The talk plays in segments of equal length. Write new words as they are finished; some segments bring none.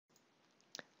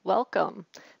Welcome.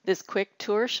 This quick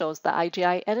tour shows the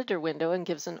IGI editor window and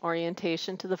gives an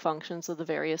orientation to the functions of the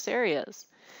various areas.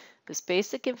 This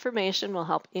basic information will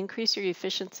help increase your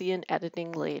efficiency in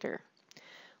editing later.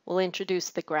 We'll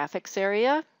introduce the graphics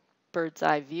area, bird's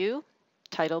eye view,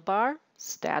 title bar,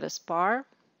 status bar,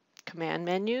 command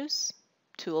menus,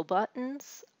 tool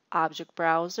buttons, object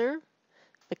browser,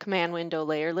 the command window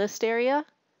layer list area,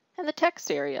 and the text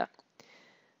area.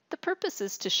 The purpose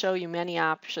is to show you many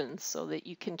options so that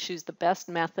you can choose the best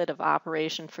method of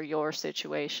operation for your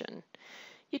situation.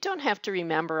 You don't have to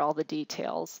remember all the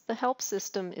details. The help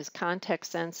system is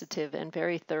context sensitive and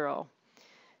very thorough.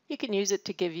 You can use it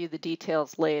to give you the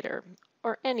details later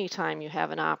or anytime you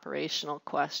have an operational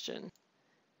question.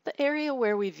 The area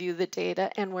where we view the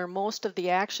data and where most of the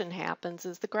action happens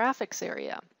is the graphics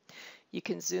area. You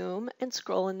can zoom and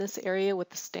scroll in this area with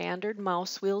the standard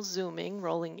mouse wheel zooming,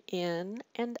 rolling in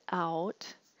and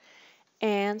out,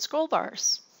 and scroll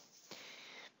bars.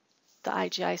 The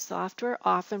IGI software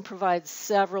often provides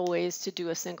several ways to do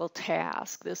a single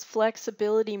task. This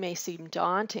flexibility may seem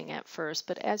daunting at first,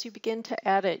 but as you begin to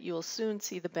edit, you will soon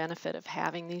see the benefit of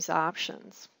having these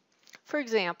options. For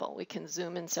example, we can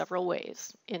zoom in several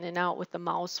ways, in and out with the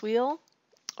mouse wheel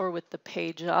or with the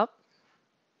page up,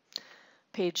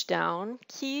 page down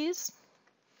keys.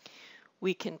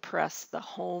 We can press the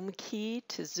home key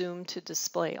to zoom to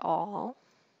display all,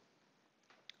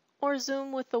 or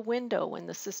zoom with the window when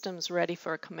the system's ready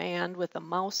for a command with a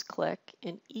mouse click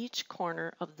in each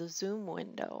corner of the zoom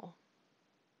window.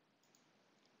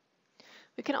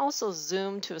 We can also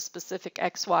zoom to a specific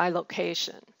XY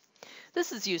location.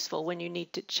 This is useful when you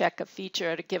need to check a feature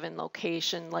at a given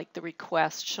location, like the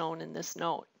request shown in this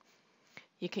note.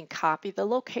 You can copy the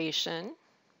location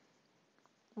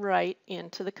right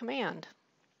into the command.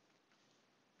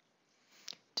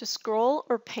 To scroll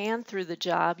or pan through the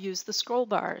job, use the scroll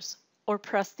bars or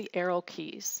press the arrow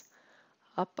keys.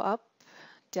 Up, up,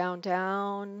 down,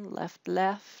 down, left,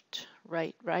 left,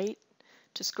 right, right,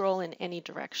 to scroll in any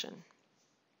direction.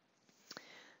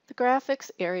 The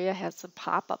graphics area has a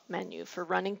pop-up menu for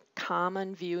running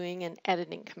common viewing and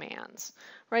editing commands.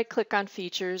 Right-click on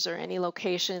features or any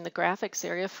location in the graphics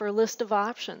area for a list of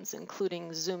options,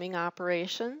 including zooming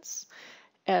operations,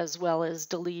 as well as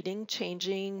deleting,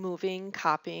 changing, moving,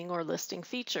 copying, or listing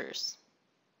features.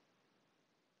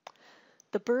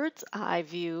 The bird's eye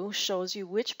view shows you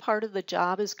which part of the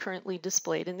job is currently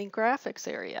displayed in the graphics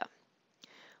area.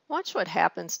 Watch what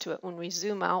happens to it when we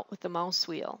zoom out with the mouse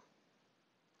wheel.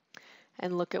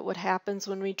 And look at what happens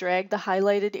when we drag the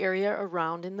highlighted area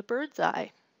around in the bird's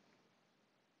eye.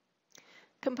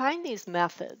 Combine these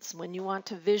methods when you want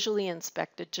to visually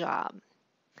inspect a job.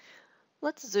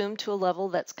 Let's zoom to a level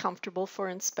that's comfortable for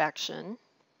inspection.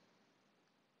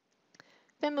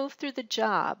 Then move through the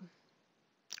job,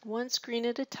 one screen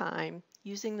at a time,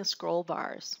 using the scroll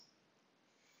bars.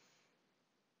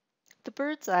 The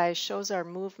bird's eye shows our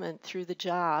movement through the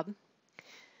job.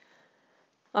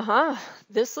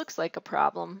 This looks like a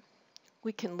problem.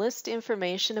 We can list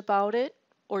information about it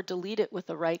or delete it with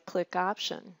a right-click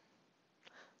option.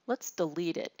 Let's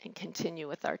delete it and continue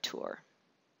with our tour.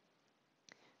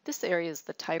 This area is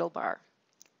the title bar.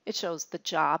 It shows the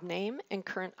job name and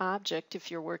current object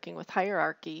if you're working with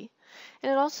hierarchy,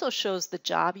 and it also shows the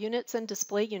job units and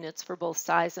display units for both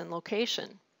size and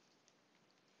location.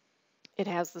 It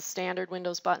has the standard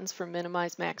Windows buttons for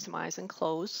minimize, maximize, and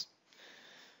close.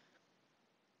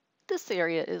 This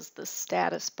area is the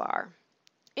status bar.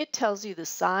 It tells you the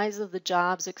size of the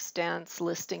job's extents,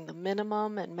 listing the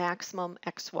minimum and maximum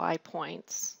XY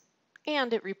points,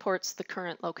 and it reports the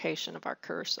current location of our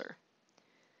cursor.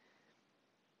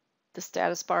 The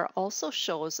status bar also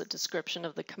shows a description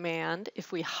of the command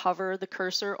if we hover the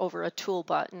cursor over a tool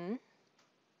button,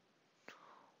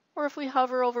 or if we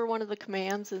hover over one of the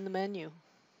commands in the menu.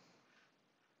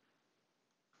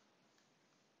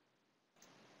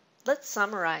 Let's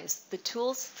summarize. The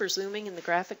tools for zooming in the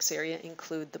graphics area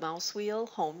include the mouse wheel,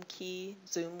 home key,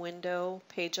 zoom window,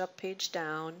 page up, page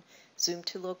down, zoom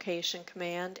to location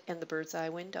command, and the bird's eye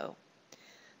window.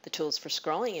 The tools for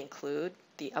scrolling include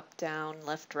the up, down,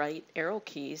 left, right arrow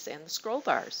keys and the scroll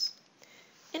bars.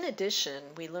 In addition,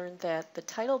 we learned that the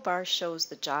title bar shows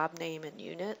the job name and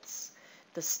units.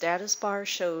 The status bar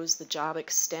shows the job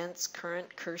extents,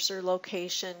 current cursor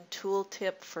location,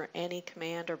 tooltip for any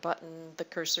command or button the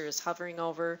cursor is hovering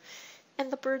over, and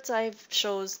the bird's eye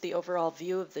shows the overall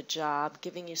view of the job,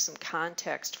 giving you some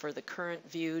context for the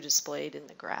current view displayed in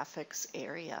the graphics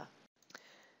area.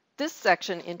 This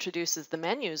section introduces the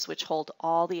menus, which hold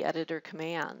all the editor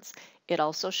commands. It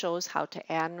also shows how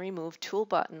to add and remove tool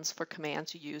buttons for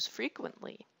commands you use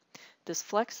frequently. This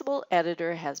flexible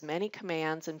editor has many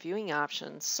commands and viewing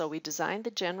options, so we designed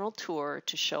the general tour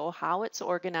to show how it's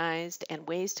organized and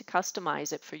ways to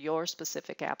customize it for your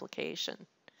specific application.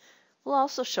 We'll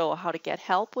also show how to get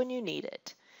help when you need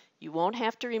it. You won't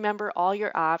have to remember all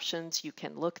your options. You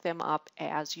can look them up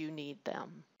as you need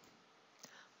them.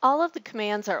 All of the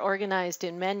commands are organized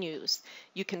in menus.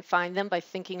 You can find them by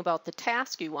thinking about the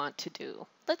task you want to do.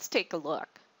 Let's take a look.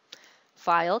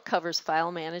 File covers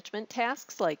file management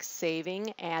tasks like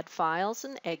saving, add files,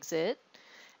 and exit.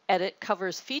 Edit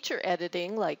covers feature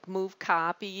editing like move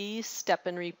copy, step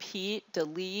and repeat,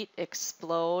 delete,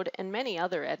 explode, and many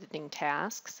other editing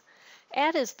tasks.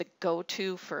 Add is the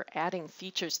go-to for adding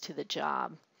features to the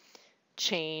job.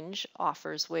 Change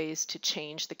offers ways to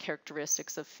change the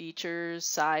characteristics of features,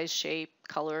 size, shape,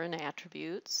 color, and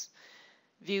attributes.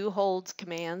 View holds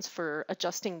commands for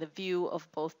adjusting the view of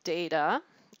both data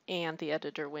and the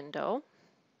editor window.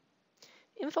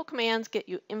 Info commands get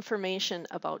you information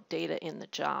about data in the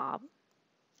job.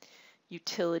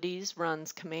 Utilities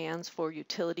runs commands for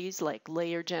utilities like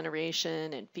layer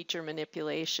generation and feature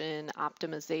manipulation,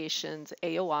 optimizations,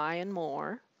 AOI, and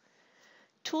more.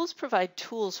 Tools provide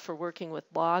tools for working with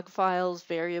log files,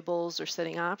 variables, or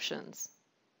setting options.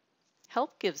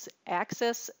 Help gives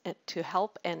access to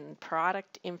help and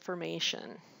product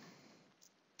information.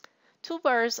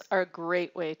 Toolbars are a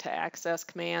great way to access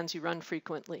commands you run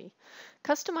frequently.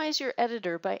 Customize your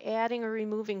editor by adding or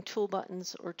removing tool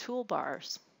buttons or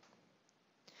toolbars.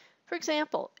 For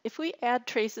example, if we add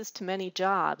traces to many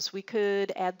jobs, we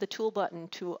could add the tool button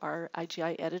to our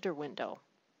IGI editor window.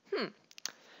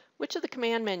 Which of the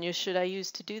command menus should I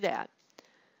use to do that?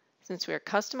 Since we are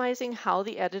customizing how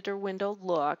the editor window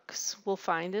looks, we'll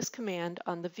find this command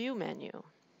on the View menu.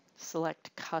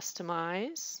 Select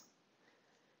Customize.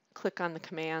 Click on the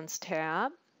Commands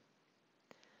tab.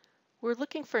 We're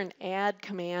looking for an Add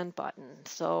Command button,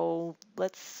 so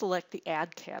let's select the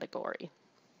Add category.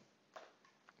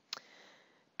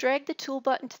 Drag the tool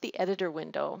button to the editor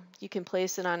window. You can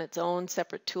place it on its own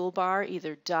separate toolbar,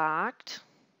 either docked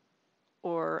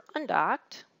or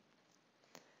undocked,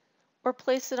 or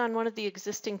place it on one of the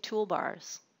existing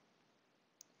toolbars.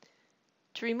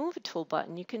 To remove a tool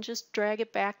button, you can just drag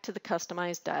it back to the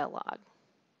Customize dialog.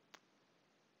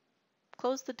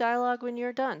 Close the dialog when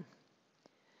you're done.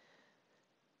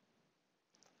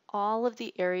 All of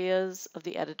the areas of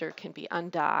the editor can be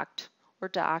undocked or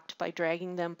docked by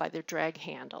dragging them by their drag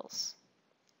handles.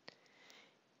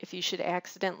 If you should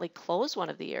accidentally close one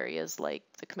of the areas, like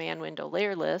the command window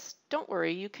layer list, don't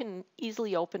worry, you can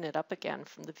easily open it up again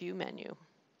from the View menu.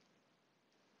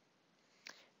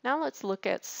 Now let's look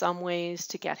at some ways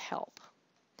to get help.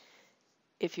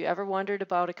 If you ever wondered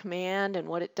about a command and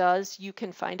what it does, you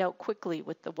can find out quickly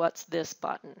with the What's This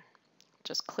button.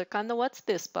 Just click on the What's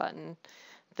This button,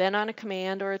 then on a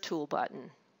command or a tool button.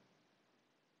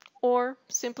 Or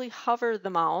simply hover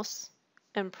the mouse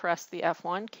and press the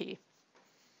F1 key.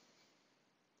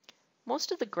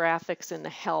 Most of the graphics in the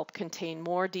help contain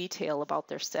more detail about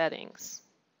their settings.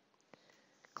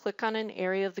 Click on an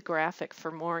area of the graphic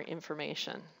for more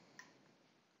information.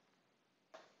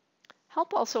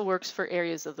 Help also works for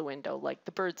areas of the window like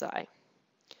the bird's eye.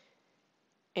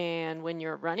 And when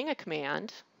you're running a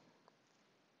command,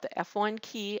 the F1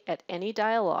 key at any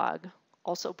dialog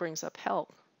also brings up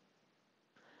help.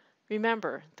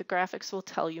 Remember, the graphics will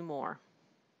tell you more.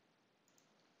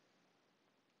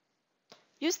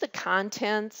 Use the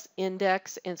Contents,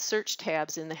 Index, and Search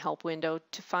tabs in the Help window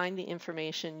to find the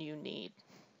information you need.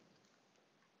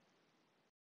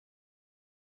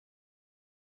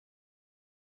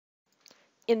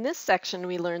 In this section,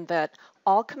 we learned that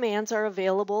all commands are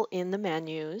available in the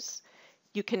menus.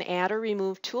 You can add or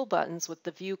remove tool buttons with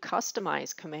the View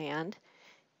Customize command,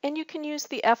 and you can use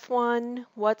the F1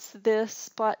 What's This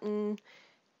button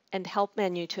and Help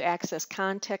menu to access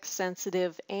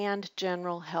context-sensitive and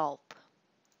general help.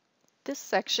 This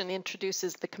section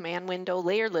introduces the command window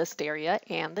layer list area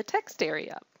and the text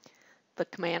area. The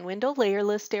command window layer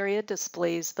list area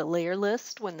displays the layer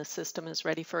list when the system is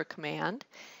ready for a command,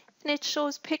 and it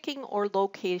shows picking or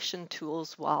location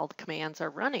tools while the commands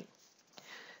are running.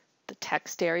 The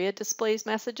text area displays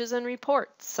messages and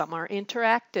reports. Some are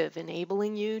interactive,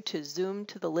 enabling you to zoom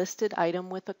to the listed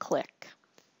item with a click.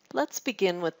 Let's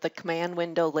begin with the command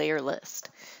window layer list.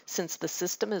 Since the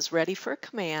system is ready for a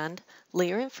command,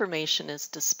 layer information is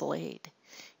displayed.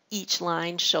 Each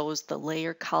line shows the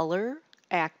layer color,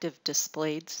 active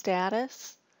displayed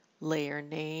status, layer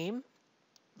name,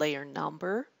 layer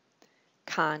number,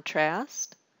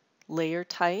 contrast, layer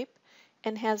type,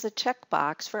 and has a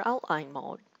checkbox for outline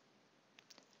mode.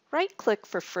 Right-click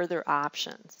for further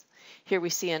options. Here we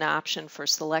see an option for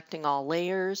selecting all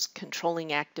layers,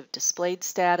 controlling active displayed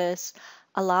status,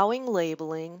 allowing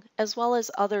labeling, as well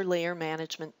as other layer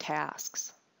management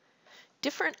tasks.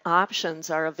 Different options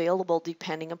are available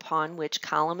depending upon which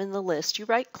column in the list you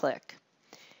right-click.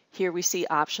 Here we see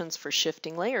options for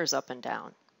shifting layers up and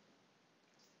down.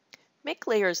 Make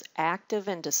layers active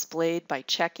and displayed by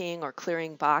checking or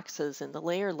clearing boxes in the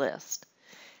layer list.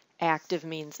 Active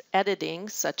means editing,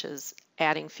 such as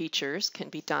adding features, can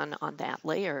be done on that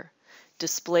layer.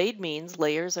 Displayed means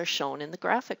layers are shown in the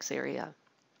graphics area.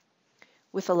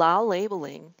 With Allow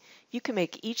Labeling, you can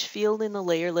make each field in the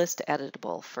layer list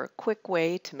editable for a quick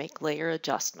way to make layer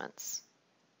adjustments.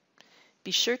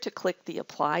 Be sure to click the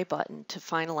Apply button to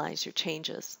finalize your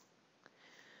changes.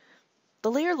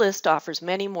 The layer list offers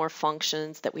many more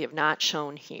functions that we have not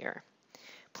shown here.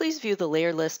 Please view the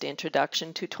Layer List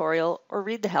Introduction tutorial or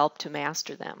read the help to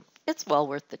master them. It's well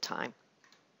worth the time.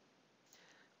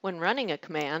 When running a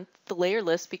command, the layer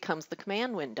list becomes the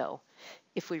command window.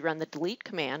 If we run the delete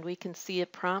command, we can see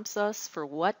it prompts us for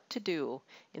what to do,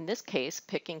 in this case,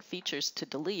 picking features to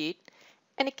delete,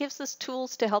 and it gives us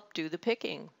tools to help do the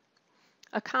picking.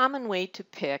 A common way to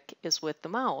pick is with the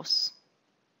mouse.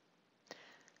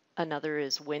 Another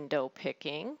is window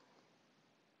picking,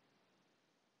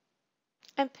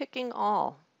 and picking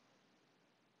all.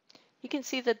 You can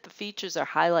see that the features are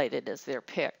highlighted as they're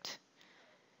picked.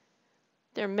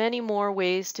 There are many more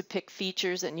ways to pick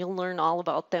features, and you'll learn all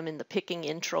about them in the Picking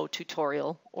Intro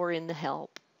tutorial or in the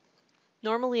help.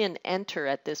 Normally an enter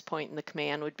at this point in the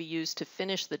command would be used to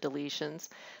finish the deletions,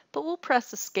 but we'll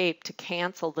press escape to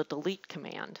cancel the delete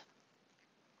command.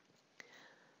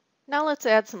 Now let's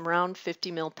add some round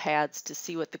 50 mil pads to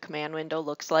see what the command window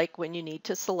looks like when you need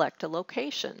to select a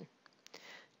location.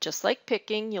 Just like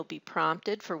picking, you'll be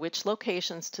prompted for which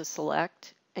locations to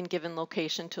select and given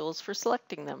location tools for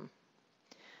selecting them.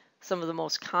 Some of the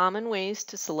most common ways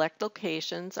to select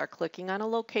locations are clicking on a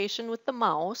location with the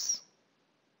mouse,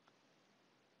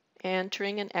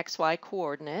 entering an XY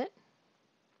coordinate,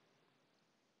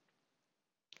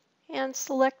 and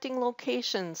selecting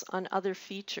locations on other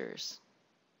features.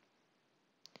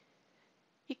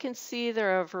 You can see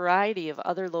there are a variety of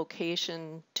other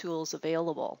location tools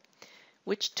available.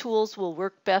 Which tools will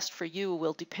work best for you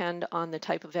will depend on the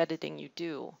type of editing you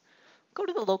do. Go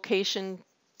to the Location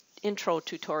Intro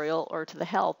tutorial or to the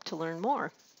help to learn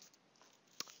more.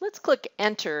 Let's click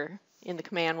Enter in the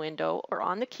command window or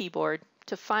on the keyboard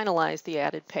to finalize the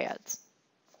added pads.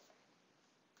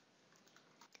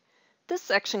 This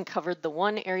section covered the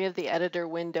one area of the editor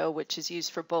window which is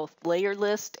used for both layer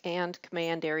list and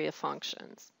command area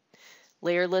functions.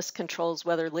 Layer list controls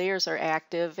whether layers are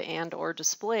active and or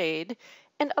displayed,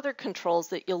 and other controls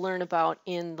that you'll learn about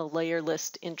in the Layer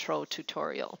List Intro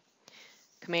tutorial.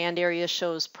 Command area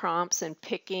shows prompts and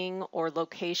picking or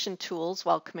location tools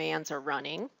while commands are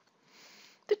running.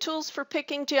 The tools for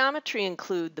picking geometry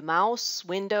include the mouse,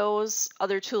 windows,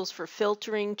 other tools for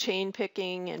filtering, chain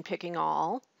picking, and picking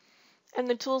all. And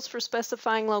the tools for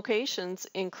specifying locations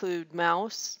include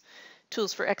mouse,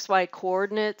 tools for XY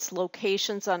coordinates,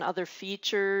 locations on other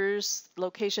features,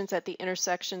 locations at the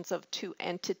intersections of two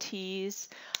entities,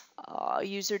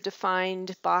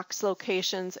 user-defined box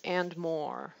locations, and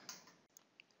more.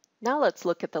 Now let's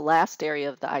look at the last area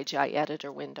of the IGI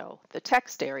editor window, the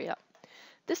text area.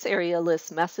 This area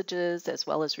lists messages as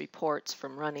well as reports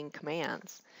from running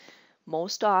commands.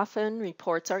 Most often,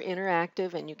 reports are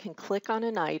interactive and you can click on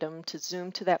an item to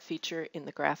zoom to that feature in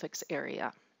the graphics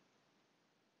area.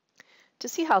 To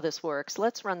see how this works,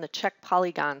 let's run the Check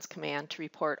Polygons command to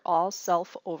report all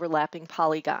self-overlapping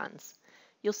polygons.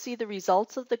 You'll see the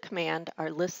results of the command are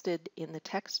listed in the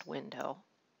text window.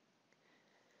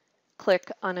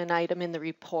 Click on an item in the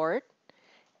report,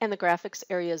 and the graphics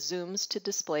area zooms to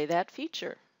display that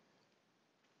feature.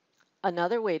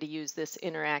 Another way to use this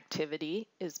interactivity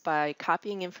is by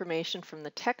copying information from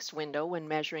the text window when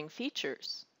measuring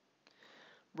features.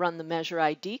 Run the Measure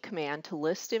ID command to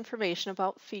list information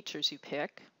about features you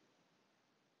pick.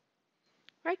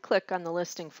 Right-click on the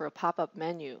listing for a pop-up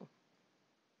menu.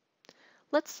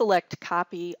 Let's select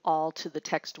Copy All to the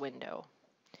text window.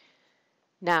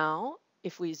 Now,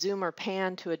 if we zoom or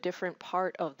pan to a different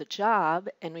part of the job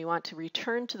and we want to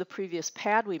return to the previous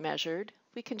pad we measured,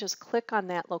 we can just click on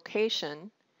that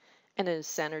location and it is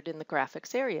centered in the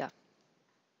graphics area.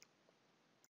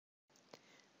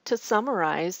 To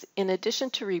summarize, in addition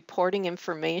to reporting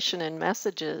information and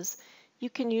messages, you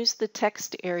can use the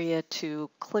text area to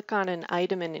click on an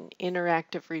item in an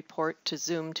interactive report to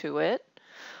zoom to it,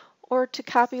 or to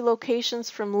copy locations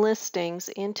from listings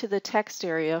into the text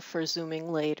area for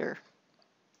zooming later.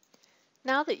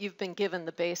 Now that you've been given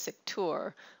the basic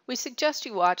tour, we suggest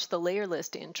you watch the layer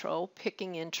list intro,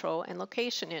 picking intro, and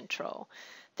location intro.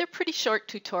 They're pretty short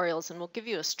tutorials and will give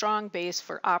you a strong base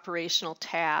for operational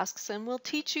tasks and will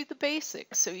teach you the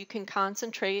basics so you can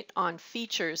concentrate on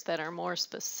features that are more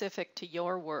specific to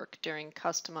your work during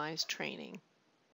customized training.